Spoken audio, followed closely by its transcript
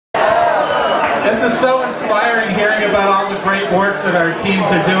This is so inspiring hearing about all the great work that our teams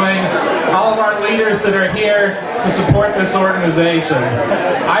are doing, all of our leaders that are here to support this organization.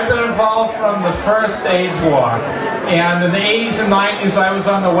 I've been involved from the first AIDS walk, and in the 80s and 90s I was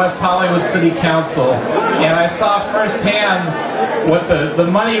on the West Hollywood City Council, and I saw firsthand what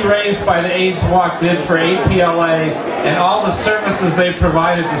the money raised by the AIDS walk did for APLA and all the services they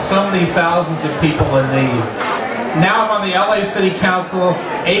provided to so many thousands of people in need. Now I'm on the LA City Council.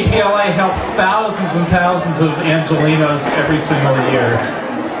 APLA helps thousands and thousands of Angelenos every single year.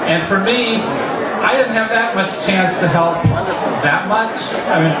 And for me, I didn't have that much chance to help that much.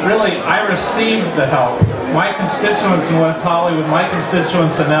 I mean, really, I received the help. My constituents in West Hollywood, my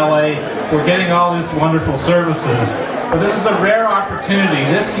constituents in LA were getting all these wonderful services. But this is a rare opportunity.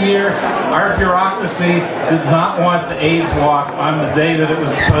 This year, our bureaucracy did not want the AIDS walk on the day that it was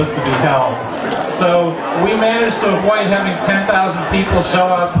supposed to be held. So we managed to avoid having 10,000 people show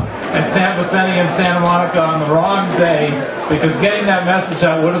up at San Vicente and Santa Monica on the wrong day, because getting that message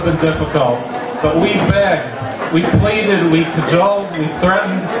out would have been difficult. But we begged, we pleaded, we cajoled, we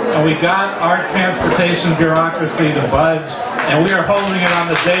threatened, and we got our transportation bureaucracy to budge, and we are holding it on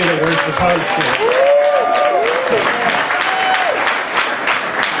the day that we're supposed to.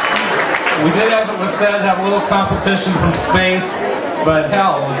 We did, as it was said, have a little competition from space, but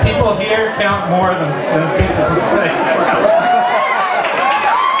hell, the people here count more than people from space.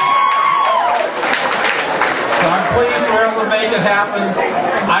 So I'm pleased we're able to make it happen.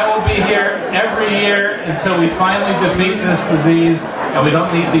 I will be here every year until we finally defeat this disease and we don't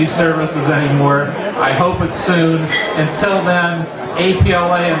need these services anymore. I hope it's soon. Until then,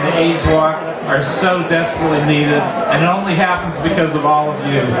 APLA and the AIDS Walk are so desperately needed, and it only happens because of all of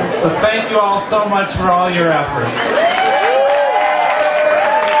you. So thank you all so much for all your efforts.